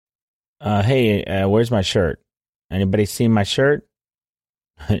Hey, where's my shirt? Anybody seen my shirt?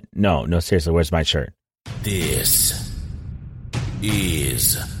 No, seriously, where's my shirt? This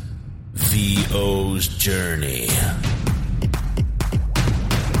is VO's Journey.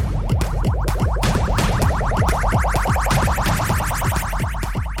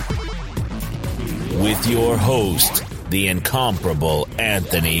 With your host, the incomparable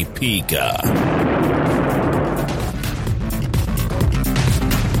Anthony Pica.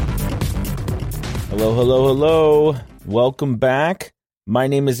 Hello. Welcome back. My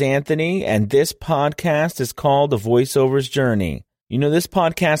name is Anthony, and this podcast is called The Voiceover's Journey. You know, this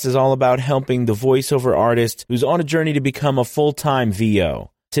podcast is all about helping the voiceover artist who's on a journey to become a full-time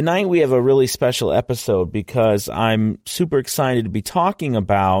VO. Tonight, we have a really special episode because I'm super excited to be talking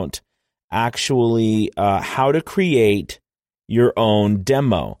about actually how to create your own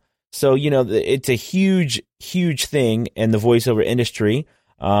demo. So, you know, it's a huge thing in the voiceover industry.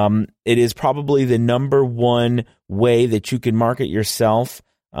 It is probably the number one way that you can market yourself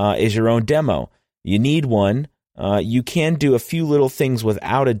is your own demo. You need one. You can do a few little things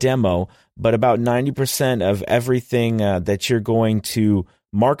without a demo, but about 90% of everything that you're going to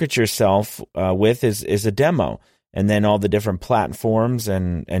market yourself with is a demo. And then all the different platforms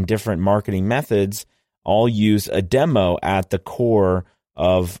and different marketing methods all use a demo at the core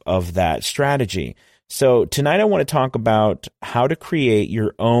of that strategy. So tonight I want to talk about how to create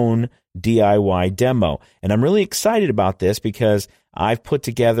your own DIY demo. And I'm really excited about this because I've put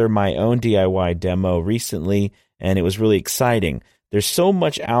together my own DIY demo recently, and it was really exciting. There's so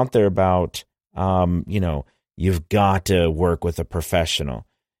much out there about, you've got to work with a professional.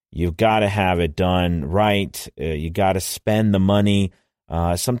 You've got to have it done right. You got to spend the money.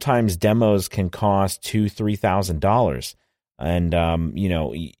 Sometimes demos can cost $2,000-$3,000. And,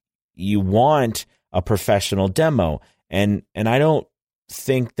 you want a professional demo. And I don't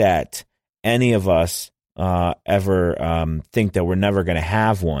think that any of us ever think that we're never going to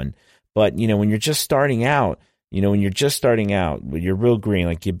have one. But, when you're just starting out, you're real green,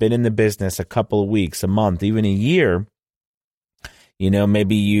 like you've been in the business a couple of weeks, a month, even a year,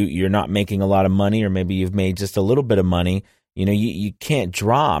 maybe you're not making a lot of money, or maybe you've made just a little bit of money. You can't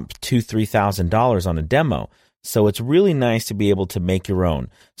drop $2,000-$3,000 on a demo. So it's really nice to be able to make your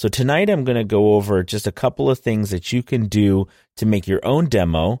own. So tonight I'm going to go over just a couple of things that you can do to make your own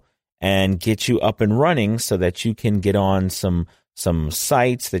demo and get you up and running so that you can get on some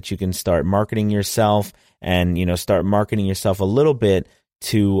sites that you can start marketing yourself and, start marketing yourself a little bit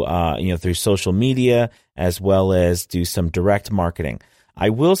to, through social media, as well as do some direct marketing.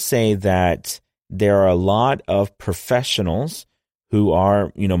 I will say that there are a lot of professionals who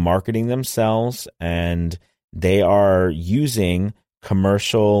are, marketing themselves, and they are using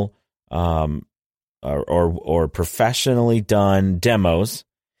commercial or professionally done demos.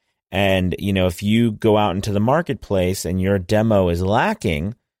 And, if you go out into the marketplace and your demo is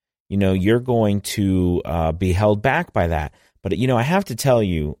lacking, you're going to be held back by that. But, I have to tell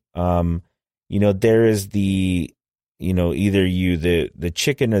you, there is the, either the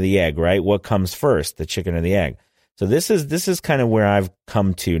chicken or the egg, right? What comes first, the chicken or the egg? So this is kind of where I've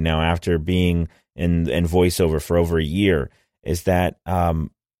come to now after being in voiceover for over a year, is that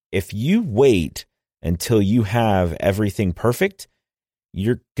if you wait until you have everything perfect,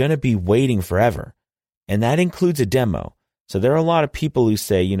 you're going to be waiting forever. And that includes a demo. So there are a lot of people who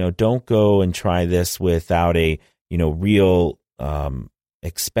say, don't go and try this without a, real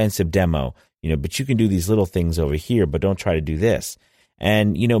expensive demo, but you can do these little things over here, but don't try to do this.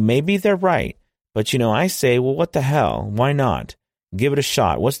 And, maybe they're right. But, I say, well, what the hell? Why not? Give it a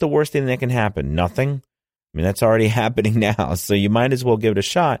shot. What's the worst thing that can happen? Nothing. I mean, that's already happening now. So you might as well give it a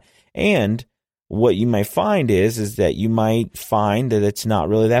shot. And what you might find is that you might find that it's not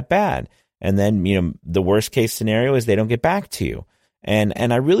really that bad. And then, the worst case scenario is they don't get back to you. And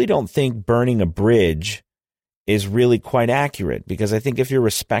I really don't think burning a bridge is really quite accurate, because I think if you're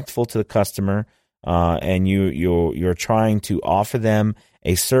respectful to the customer and you're trying to offer them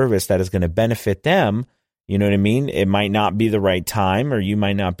a service that is going to benefit them, you know what I mean? It might not be the right time, or you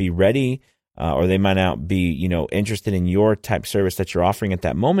might not be ready, or they might not be, interested in your type service that you're offering at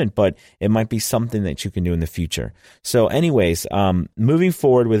that moment, but it might be something that you can do in the future. So anyways, moving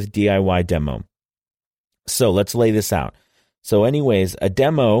forward with DIY demo. So let's lay this out. So anyways, a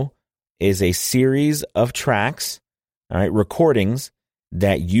demo is a series of tracks, all right, recordings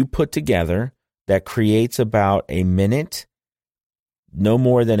that you put together that creates about a minute, no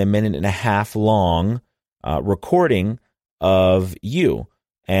more than a minute and a half long recording of you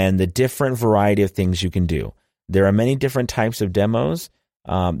and the different variety of things you can do. There are many different types of demos.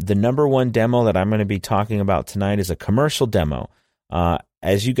 The number one demo that I'm going to be talking about tonight is a commercial demo.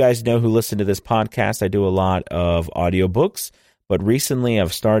 As you guys know who listen to this podcast, I do a lot of audiobooks, but recently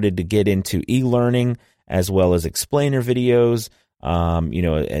I've started to get into e-learning as well as explainer videos,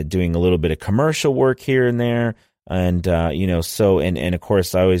 doing a little bit of commercial work here and there. And, and of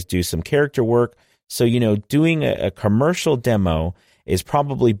course I always do some character work. So, doing a commercial demo is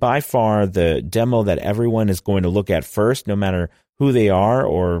probably by far the demo that everyone is going to look at first, no matter who they are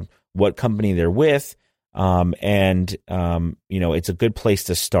or what company they're with. It's a good place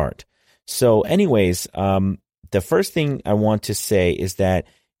to start. So anyways, the first thing I want to say is that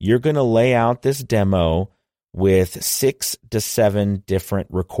you're going to lay out this demo with 6 to 7 different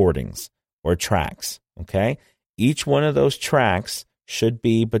recordings or tracks. Okay. Each one of those tracks should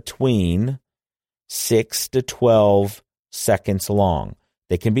be between 6 to 12 seconds long.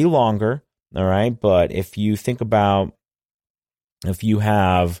 They can be longer. All right. But if you think about, if you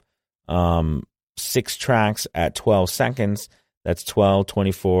have, 6 tracks at 12 seconds, that's 12,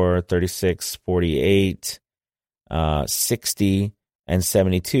 24, 36, 48, 60, and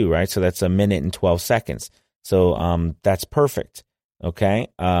 72, right? So that's a minute and 12 seconds. So that's perfect, okay?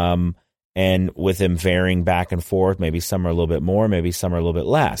 And with them varying back and forth, maybe some are a little bit more, maybe some are a little bit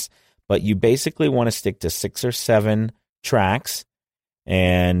less. But you basically want to stick to 6 or 7 tracks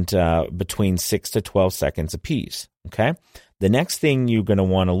and between 6 to 12 seconds apiece, okay? The next thing you're going to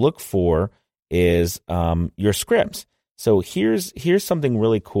want to look for is your scripts. So here's something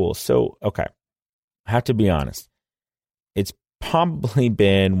really cool. So, okay, I have to be honest. It's probably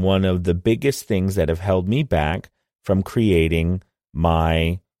been one of the biggest things that have held me back from creating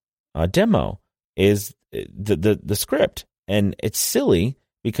my demo is the script. And it's silly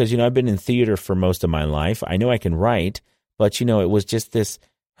because, I've been in theater for most of my life. I know I can write, but, it was just this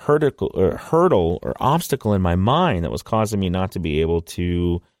hurdle or obstacle in my mind that was causing me not to be able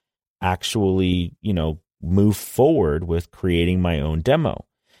to actually, move forward with creating my own demo.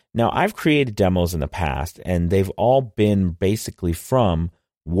 Now, I've created demos in the past, and they've all been basically from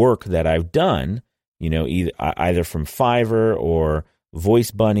work that I've done, either from Fiverr or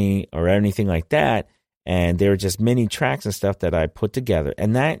Voice Bunny or anything like that. And they were just mini tracks and stuff that I put together.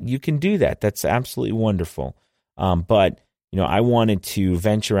 And that you can do that. That's absolutely wonderful. But I wanted to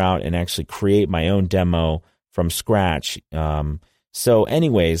venture out and actually create my own demo from scratch. So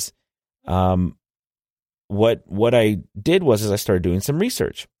anyways, what I did was I started doing some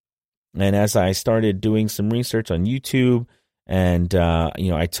research. And as I started doing some research on YouTube and,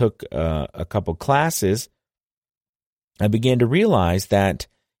 I took a couple classes, I began to realize that,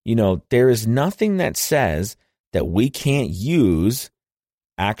 there is nothing that says that we can't use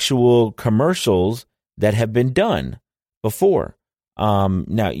actual commercials that have been done before.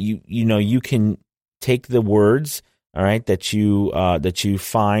 Now, you can take the words, all right, that you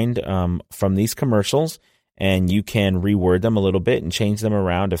find from these commercials, and you can reword them a little bit and change them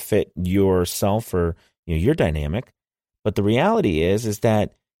around to fit yourself or your dynamic. But the reality is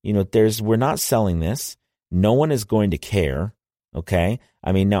that we're not selling this. No one is going to care. Okay,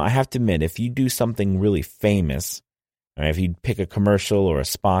 I mean, now I have to admit, if you do something really famous, or if you pick a commercial or a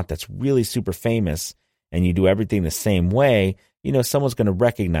spot that's really super famous, and you do everything the same way, someone's going to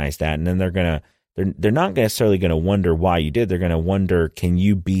recognize that, and then they're not necessarily going to wonder why you did. They're going to wonder, can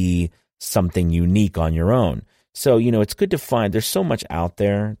you be something unique on your own? So, it's good to find, there's so much out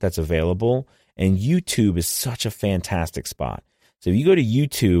there that's available, and YouTube is such a fantastic spot. So if you go to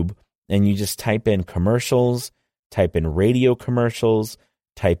YouTube and you just type in commercials, type in radio commercials,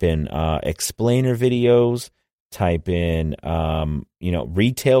 type in explainer videos, type in,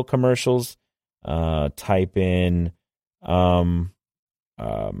 retail commercials, type in car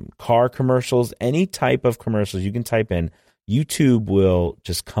commercials, any type of commercials you can type in, YouTube will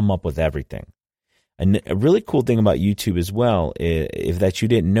just come up with everything. And a really cool thing about YouTube as well, if that you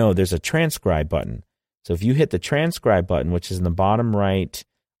didn't know, there's a transcribe button. So if you hit the transcribe button, which is in the bottom right,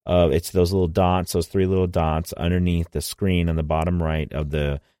 it's those little dots, those 3 little dots underneath the screen on the bottom right of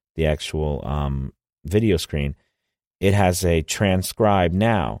the actual video screen, it has a transcribe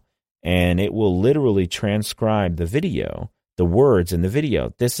now, and it will literally transcribe the video, the words in the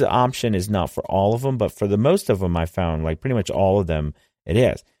video. This option is not for all of them, but for the most of them, I found, like pretty much all of them, it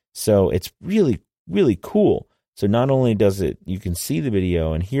is. So it's really, really cool. So not only does it, you can see the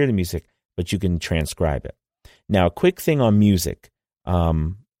video and hear the music, but you can transcribe it. Now, a quick thing on music.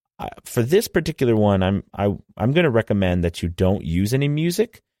 For this particular one, I'm going to recommend that you don't use any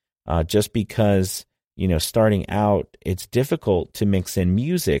music, just because starting out, it's difficult to mix in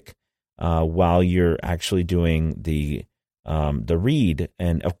music while you're actually doing the read.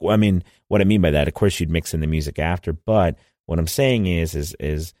 And I mean, what I mean by that, of course, you'd mix in the music after. But what I'm saying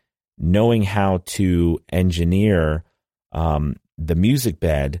is knowing how to engineer the music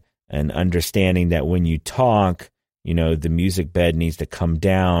bed, and understanding that when you talk, the music bed needs to come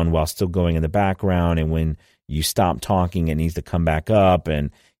down while still going in the background. And when you stop talking, it needs to come back up.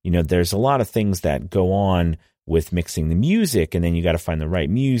 And, there's a lot of things that go on with mixing the music, and then you got to find the right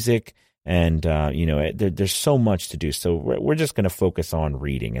music. And, there's so much to do. So we're just going to focus on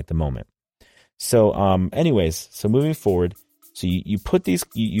reading at the moment. So, so moving forward, so you put these,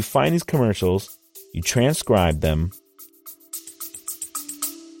 you find these commercials, you transcribe them.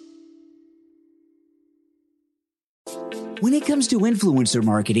 When it comes to influencer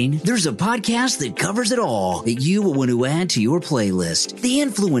marketing, there's a podcast that covers it all that you will want to add to your playlist. The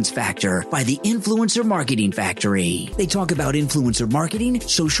Influence Factor by the Influencer Marketing Factory. They talk about influencer marketing,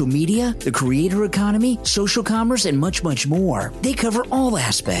 social media, the creator economy, social commerce, and much, much more. They cover all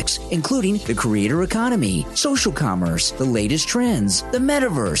aspects, including the creator economy, social commerce, the latest trends, the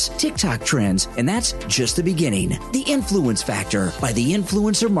metaverse, TikTok trends, and that's just the beginning. The Influence Factor by the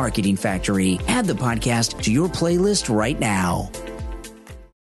Influencer Marketing Factory. Add the podcast to your playlist right now.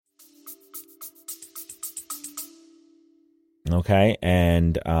 Okay.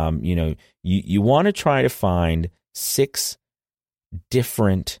 And, you want to try to find 6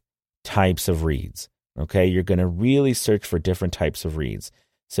 different types of reads. Okay. You're going to really search for different types of reads.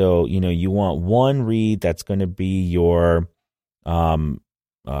 So, you want one read that's going to be your, guy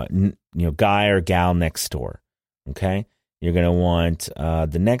or gal next door. Okay. You're going to want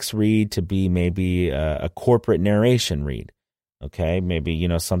the next read to be maybe a corporate narration read. Okay,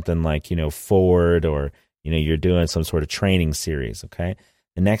 maybe, something like, Ford, or, you're doing some sort of training series. Okay.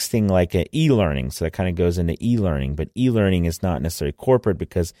 The next thing, like e-learning. So that kind of goes into e-learning, but e-learning is not necessarily corporate,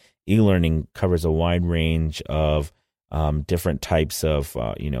 because e-learning covers a wide range of different types of,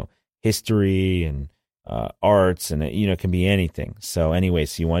 history and arts, and, it can be anything. So anyway,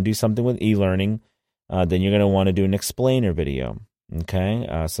 so you want to do something with e-learning. Then you're going to want to do an explainer video,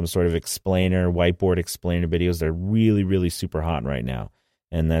 okay? Some sort of explainer, whiteboard explainer videos. They're really, really super hot right now,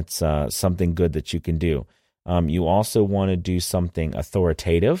 and that's something good that you can do. You also want to do something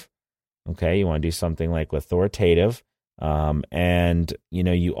authoritative, okay? You want to do something like authoritative, and,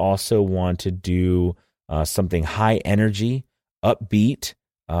 you also want to do something high energy, upbeat,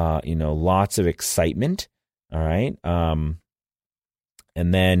 lots of excitement, all right? And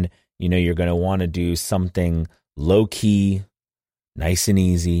then, you're going to want to do something low-key, nice and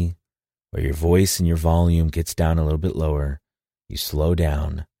easy, where your voice and your volume gets down a little bit lower. You slow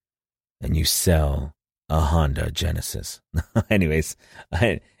down, and you sell a Honda Genesis. Anyways,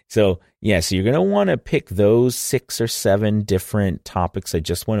 so you're going to want to pick those 6 or 7 different topics I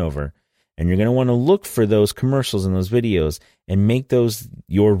just went over, and you're going to want to look for those commercials in those videos and make those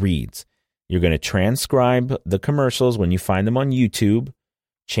your reads. You're going to transcribe the commercials when you find them on YouTube.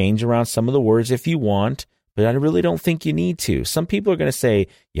 Change around some of the words if you want, but I really don't think you need to. Some people are going to say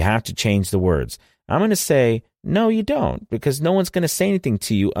you have to change the words. I'm going to say, no, you don't, because no one's going to say anything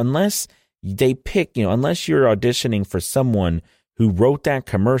to you unless they pick, unless you're auditioning for someone who wrote that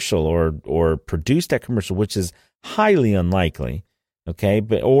commercial or produced that commercial, which is highly unlikely. Okay.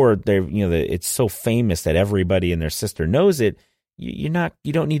 But, or they're, it's so famous that everybody and their sister knows it. You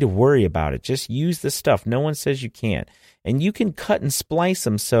don't need to worry about it. Just use the stuff. No one says you can't. And you can cut and splice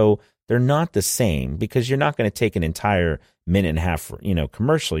them so they're not the same, because you're not going to take an entire minute and a half,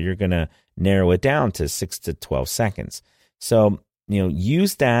 commercial. You're going to narrow it down to 6 to 12 seconds. So,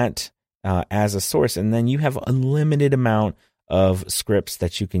 use that as a source, and then you have unlimited amount of scripts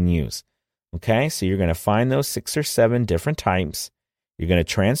that you can use. Okay. So you're going to find those 6 or 7 different types. You're going to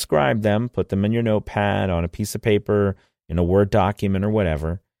transcribe them, put them in your notepad, on a piece of paper, in a Word document or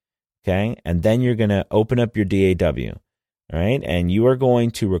whatever. Okay. And then you're going to open up your DAW. All right. And you are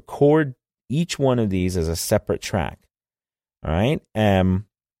going to record each one of these as a separate track. All right. I've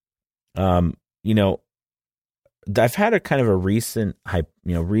had a kind of a recent,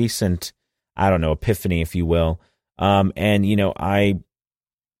 epiphany, if you will. I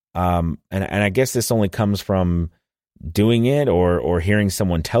guess this only comes from doing it or hearing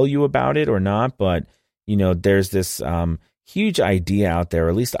someone tell you about it or not. But, there's this huge idea out there, or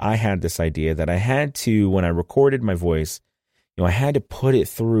at least I had this idea that I had to, when I recorded my voice, I had to put it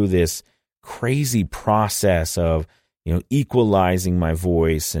through this crazy process of, equalizing my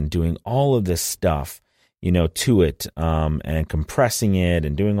voice and doing all of this stuff, to it, and compressing it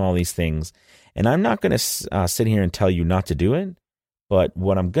and doing all these things. And I'm not going to sit here and tell you not to do it. But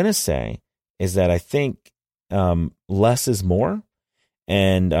what I'm going to say is that I think less is more.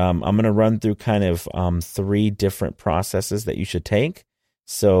 And I'm going to run through kind of 3 different processes that you should take.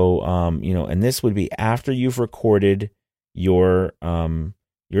 So, and this would be after you've recorded your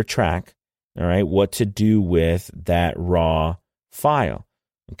track, all right, what to do with that raw file.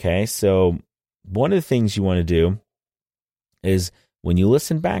 Okay, so one of the things you want to do is when you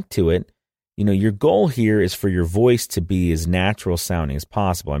listen back to it, your goal here is for your voice to be as natural sounding as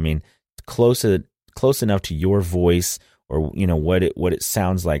possible. I mean, close enough to your voice or what it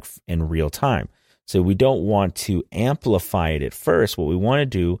sounds like in real time. So we don't want to amplify it at first. What we want to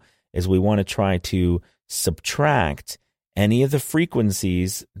do is we want to try to subtract any of the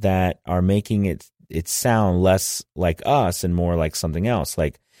frequencies that are making it sound less like us and more like something else.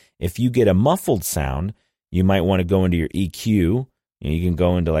 Like if you get a muffled sound, you might want to go into your EQ. You can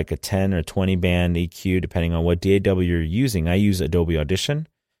go into like a 10 or 20 band EQ depending on what DAW you're using. I use Adobe Audition,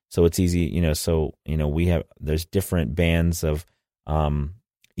 so it's easy. There's different bands of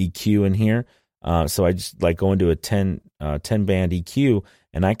EQ in here. So I just like go into a 10 band EQ,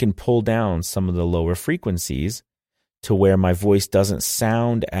 and I can pull down some of the lower frequencies to where my voice doesn't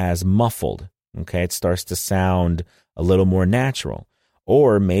sound as muffled. Okay, it starts to sound a little more natural.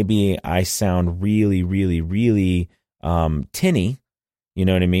 Or maybe I sound really, really, really tinny. You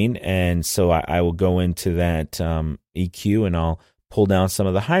know what I mean? And so I will go into that EQ and I'll pull down some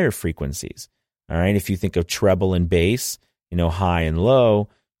of the higher frequencies. All right. If you think of treble and bass, high and low,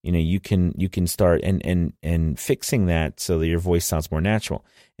 you can start and fixing that so that your voice sounds more natural.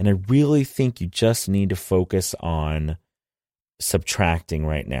 And I really think you just need to focus on subtracting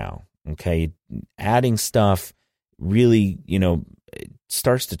right now. Okay. Adding stuff really, it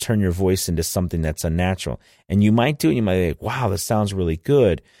starts to turn your voice into something that's unnatural. And you might do it, you might be like, wow, this sounds really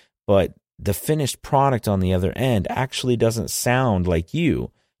good. But the finished product on the other end actually doesn't sound like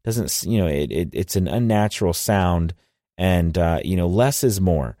you. It's an unnatural sound, and less is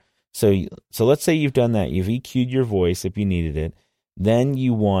more. So let's say you've done that. You've EQ'd your voice if you needed it. Then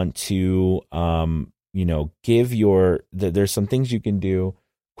you want to, there's some things you can do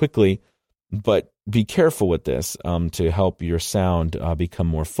quickly, but be careful with this to help your sound become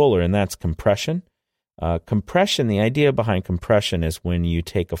more fuller, and that's compression. Compression. The idea behind compression is when you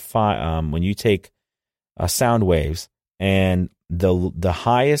take sound waves and the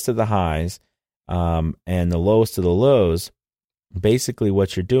highest of the highs and the lowest of the lows. Basically,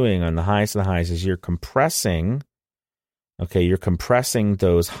 what you're doing on the highest of the highs is you're compressing. Okay, you're compressing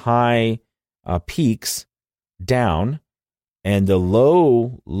those high peaks down, and the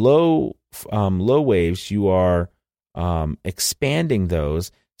low waves you are expanding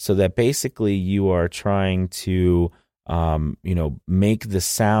those, so that basically you are trying to make the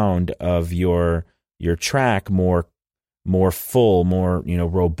sound of your track more full, more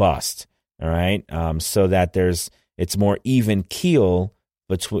robust. All right, so that it's more even keel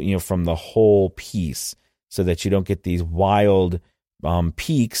between from the whole piece, so that you don't get these wild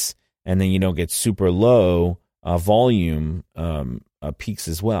peaks, and then you don't get super low volume peaks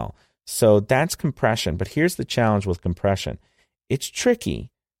as well. So that's compression. But here's the challenge with compression. It's tricky,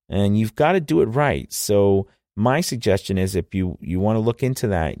 and you've got to do it right. So my suggestion is, if you want to look into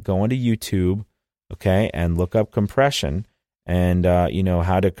that, go onto YouTube, okay, and look up compression and,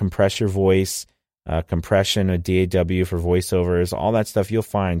 how to compress your voice, compression, a DAW for voiceovers, all that stuff. You'll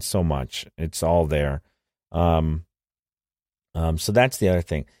find so much. It's all there. So that's the other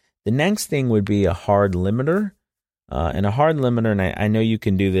thing. The next thing would be a hard limiter. And a hard limiter, and I know you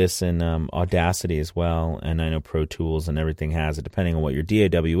can do this in Audacity as well, and I know Pro Tools and everything has it, depending on what your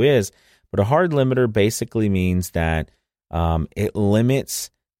DAW is. But a hard limiter basically means that it limits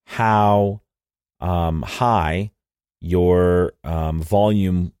how high your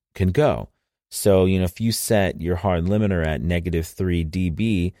volume can go. So, if you set your hard limiter at -3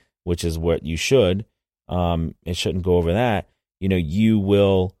 dB, which is what you should, it shouldn't go over that, you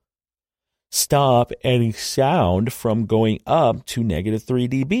will stop any sound from going up to -3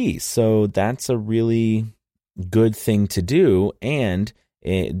 dB. So that's a really good thing to do. And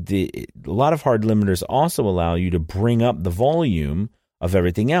a lot of hard limiters also allow you to bring up the volume of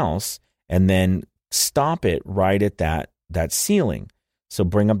everything else and then stop it right at that ceiling. So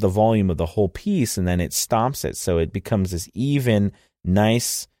bring up the volume of the whole piece, and then it stops it. So it becomes this even,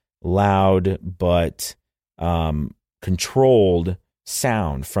 nice, loud, but controlled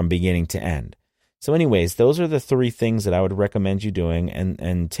sound from beginning to end. So anyways, those are the 3 things that I would recommend you doing,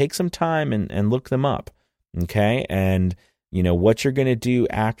 and take some time and look them up. Okay. And what you're going to do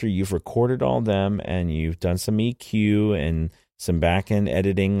after you've recorded all them and you've done some EQ and some back-end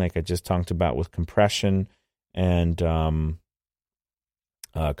editing, like I just talked about with compression and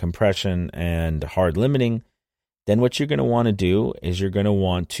hard limiting, then what you're going to want to do is you're going to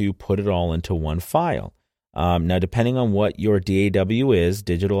want to put it all into one file. Now, depending on what your DAW is,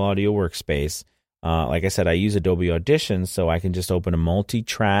 Digital Audio Workspace, like I said, I use Adobe Audition, so I can just open a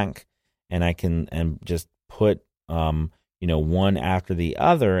multi-track, and I can just put one after the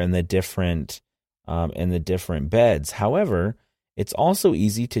other in the different beds. However, it's also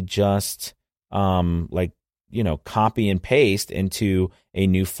easy to just copy and paste into a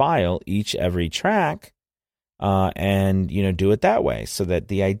new file every track, and do it that way. So that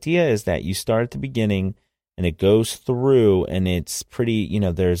the idea is that you start at the beginning and it goes through, and it's pretty,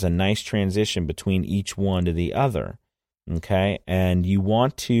 there's a nice transition between each one to the other. Okay, and you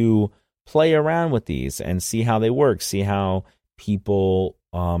want to play around with these and see how they work, see how people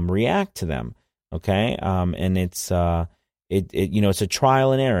react to them. Okay, and it's it's a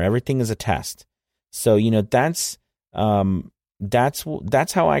trial and error. Everything is a test. So that's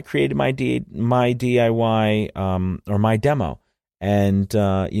how I created my DIY or my demo. And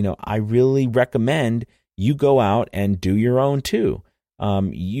I really recommend you go out and do your own too.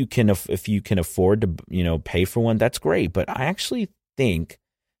 You can, if you can afford to pay for one, that's great. But I actually think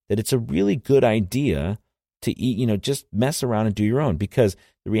that it's a really good idea to just mess around and do your own, because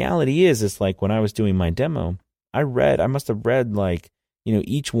the reality is like when I was doing my demo, I must have read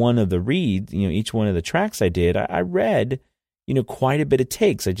each one of the reads, each one of the tracks I did, I read, quite a bit of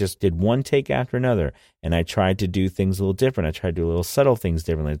takes. I just did one take after another, and I tried to do things a little different. I tried to do little subtle things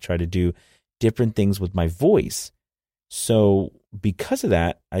differently. I tried to do different things with my voice. So because of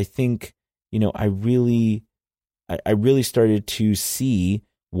that, I think, I really started to see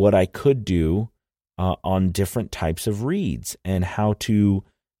what I could do on different types of reads and how to,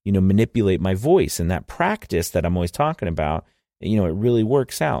 manipulate my voice. And that practice that I'm always talking about, it really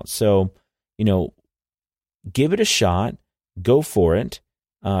works out. So, give it a shot, go for it.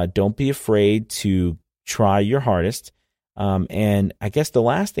 Don't be afraid to try your hardest. And I guess the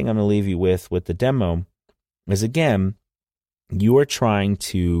last thing I'm going to leave you with the demo is, again, you are trying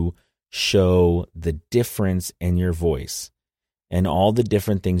to show the difference in your voice and all the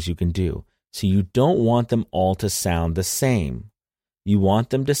different things you can do. So you don't want them all to sound the same. You want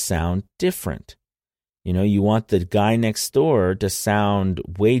them to sound different. You want the guy next door to sound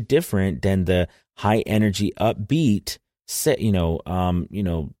way different than the high energy, upbeat, sales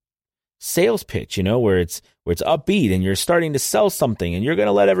pitch, where it's upbeat and you're starting to sell something and you're going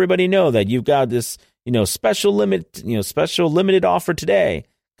to let everybody know that you've got this, special limited offer today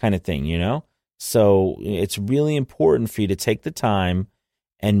kind of thing, So it's really important for you to take the time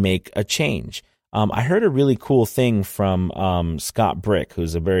and make a change. I heard a really cool thing from Scott Brick,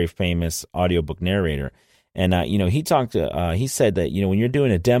 who's a very famous audiobook narrator. And, he said that, when you're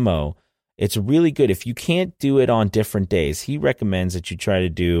doing a demo, it's really good. If you can't do it on different days, he recommends that you try to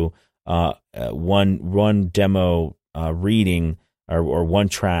do one demo reading or one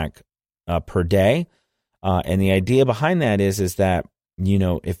track per day. And the idea behind that is that,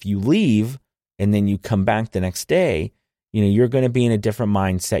 if you leave and then you come back the next day, you're going to be in a different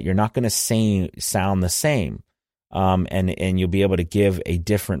mindset. You're not going to sound the same. And you'll be able to give a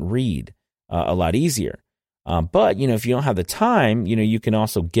different read a lot easier. But, if you don't have the time, you can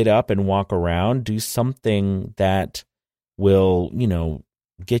also get up and walk around, do something that will,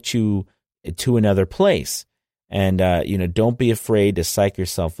 get you to another place. And, don't be afraid to psych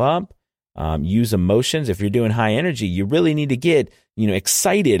yourself up. Use emotions. If you're doing high energy, you really need to get,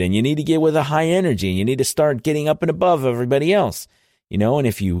 excited, and you need to get with a high energy, and you need to start getting up and above everybody else, and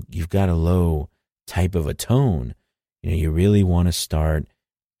if you've got a low type of a tone, you really want to start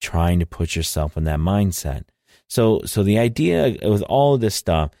trying to put yourself in that mindset. So the idea with all of this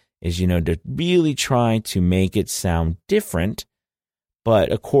stuff is, to really try to make it sound different,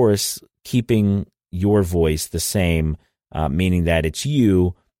 but of course, keeping your voice the same, meaning that it's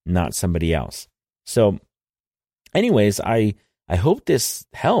you, not somebody else. So anyways, I hope this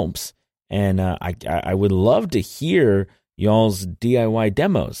helps. And I would love to hear y'all's DIY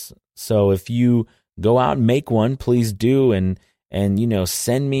demos. So if you go out and make one, please do. And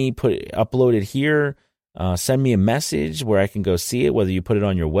send me, upload it here. Send me a message where I can go see it, whether you put it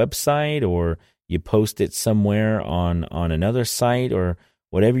on your website or you post it somewhere on another site, or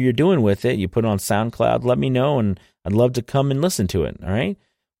whatever you're doing with it. You put it on SoundCloud, let me know, and I'd love to come and listen to it. All right.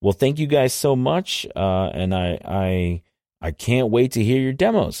 Well, thank you guys so much. And I can't wait to hear your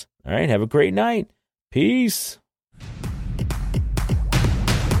demos. All right. Have a great night. Peace.